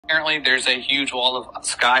Apparently, there's a huge wall of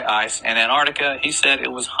sky ice in Antarctica. He said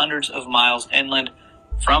it was hundreds of miles inland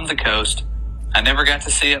from the coast. I never got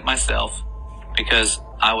to see it myself because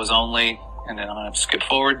I was only, and then I'm going to skip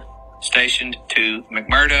forward, stationed to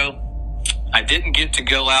McMurdo. I didn't get to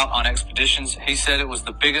go out on expeditions. He said it was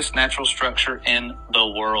the biggest natural structure in the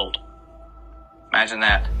world. Imagine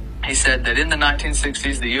that. He said that in the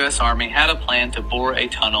 1960s, the U.S. Army had a plan to bore a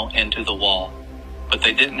tunnel into the wall, but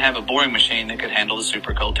they didn't have a boring machine that could handle the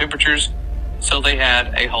super cold temperatures, so they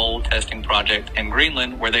had a whole testing project in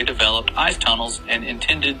Greenland where they developed ice tunnels and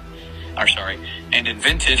invented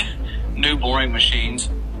new boring machines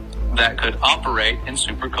that could operate in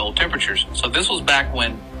super cold temperatures. So this was back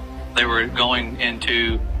when they were going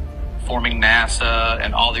into forming NASA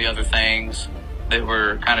and all the other things that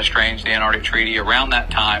were kind of strange, the Antarctic Treaty, around that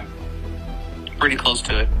time, pretty close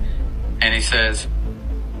to it. And he says,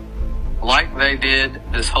 like they did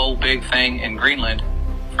this whole big thing in Greenland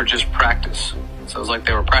for just practice. So it was like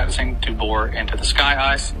they were practicing to bore into the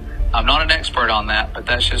sky ice. I'm not an expert on that, but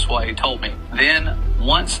that's just what he told me. Then,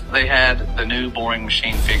 once they had the new boring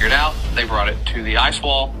machine figured out, they brought it to the ice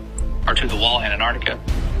wall, or to the wall in Antarctica.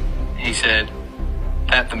 He said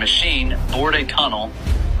that the machine bored a tunnel.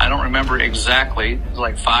 I don't remember exactly, it was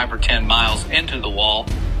like 5 or 10 miles into the wall,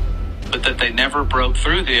 but that they never broke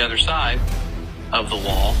through the other side of the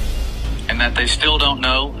wall, and that they still don't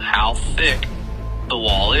know how thick the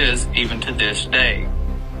wall is even to this day.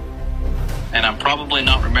 And I'm probably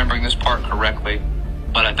not remembering this part correctly,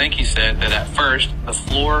 but I think he said that at first the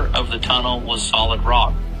floor of the tunnel was solid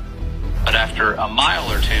rock, but after a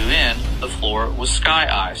mile or two in, the floor was sky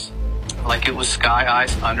ice, like it was sky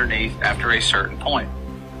ice underneath after a certain point,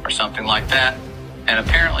 or something like that. And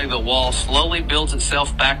apparently the wall slowly builds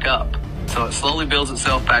itself back up. So it slowly builds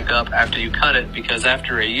itself back up after you cut it, because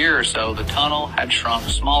after a year or so, the tunnel had shrunk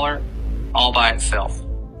smaller all by itself,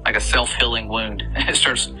 like a self-healing wound. It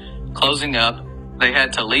starts closing up. They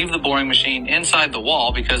had to leave the boring machine inside the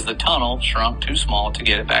wall because the tunnel shrunk too small to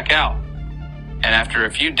get it back out. And after a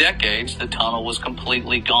few decades, the tunnel was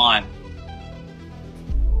completely gone.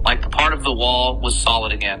 Like the part of the wall was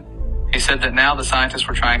solid again. He said that now the scientists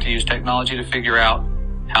were trying to use technology to figure out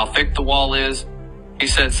how thick the wall is. He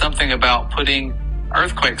said something about putting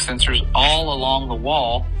earthquake sensors all along the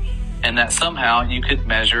wall, and that somehow you could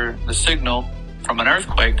measure the signal from an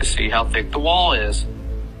earthquake to see how thick the wall is.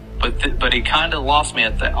 But he kind of lost me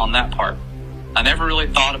on that part. I never really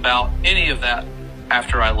thought about any of that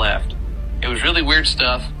after I left. It was really weird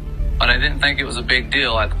stuff, but I didn't think it was a big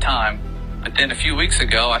deal at the time. But then a few weeks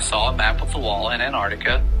ago, I saw a map of the wall in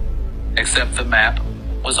Antarctica, except the map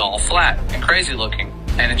was all flat and crazy looking,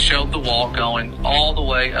 and it showed the wall going all the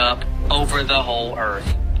way up over the whole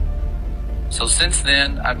Earth. So since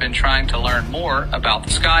then, I've been trying to learn more about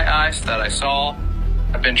the sky ice that I saw.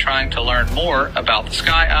 I've been trying to learn more about the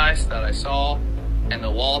sky ice that I saw and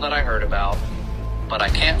the wall that I heard about, but I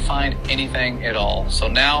can't find anything at all. So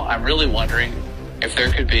now I'm really wondering if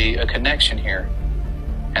there could be a connection here.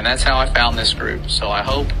 And that's how I found this group. So I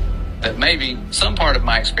hope that maybe some part of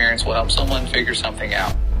my experience will help someone figure something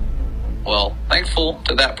out. Well, thankful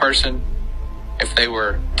to that person. If they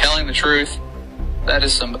were telling the truth, that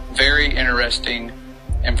is some very interesting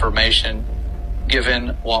information given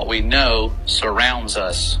what we know surrounds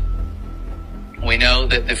us. We know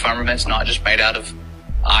that the firmament's not just made out of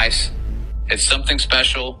ice. It's something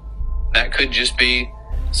special that could just be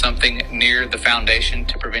something near the foundation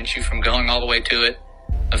to prevent you from going all the way to it.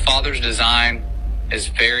 The Father's design is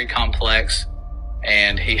very complex,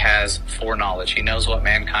 and he has foreknowledge. He knows what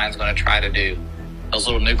mankind's going to try to do. Those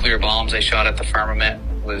little nuclear bombs they shot at the firmament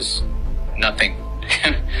was nothing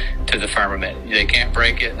to the firmament. They can't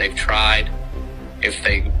break it. They've tried. If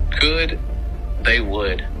they could, they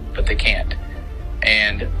would, but they can't.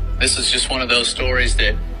 And this is just one of those stories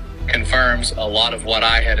that confirms a lot of what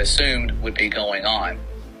I had assumed would be going on.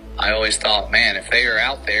 I always thought, man, if they are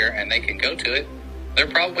out there and they can go to it, they're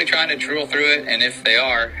probably trying to drill through it. And if they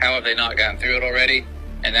are, how have they not gotten through it already?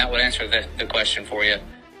 And that would answer the question for you,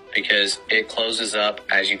 because it closes up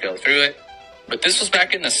as you go through it. But this was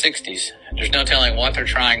back in the 60s. There's no telling what they're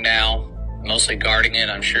trying now. Mostly guarding it.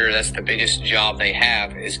 I'm sure that's the biggest job they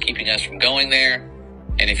have, is keeping us from going there.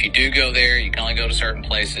 And if you do go there, you can only go to certain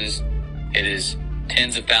places. It is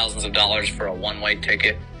tens of thousands of dollars for a one-way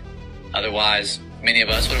ticket. Otherwise, many of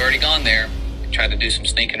us would have already gone there and tried to do some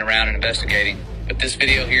sneaking around and investigating. But this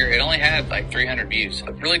video here, it only had like 300 views.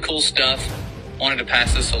 Really cool stuff. Wanted to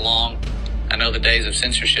pass this along. I know the days of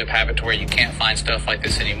censorship have it to where you can't find stuff like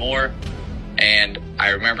this anymore. And I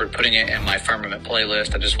remember putting it in my firmament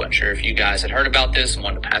playlist. I just wasn't sure if you guys had heard about this and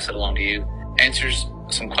wanted to pass it along to you. Answers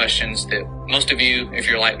some questions that most of you, if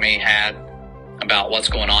you're like me, had about what's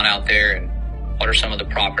going on out there and what are some of the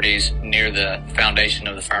properties near the foundation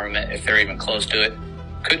of the firmament, if they're even close to it.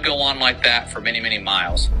 Could go on like that for many, many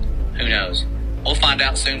miles. Who knows? We'll find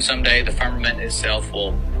out soon someday. The firmament itself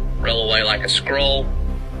will roll away like a scroll,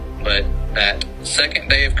 but that second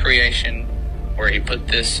day of creation where he put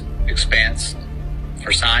this expanse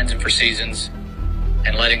for signs and for seasons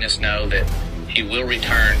and letting us know that he will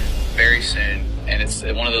return very soon. And it's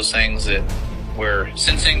one of those things that we're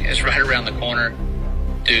sensing is right around the corner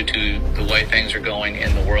due to the way things are going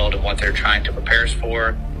in the world and what they're trying to prepare us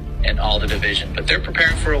for and all the division. But they're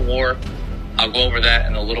preparing for a war. I'll go over that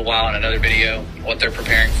in a little while in another video, what they're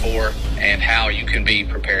preparing for and how you can be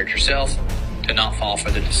prepared yourself to not fall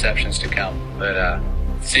for the deceptions to come. But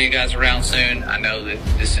see you guys around soon. I know that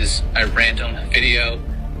this is a random video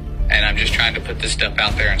and I'm just trying to put this stuff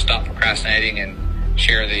out there and stop procrastinating and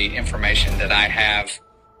share the information that I have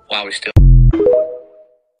while we still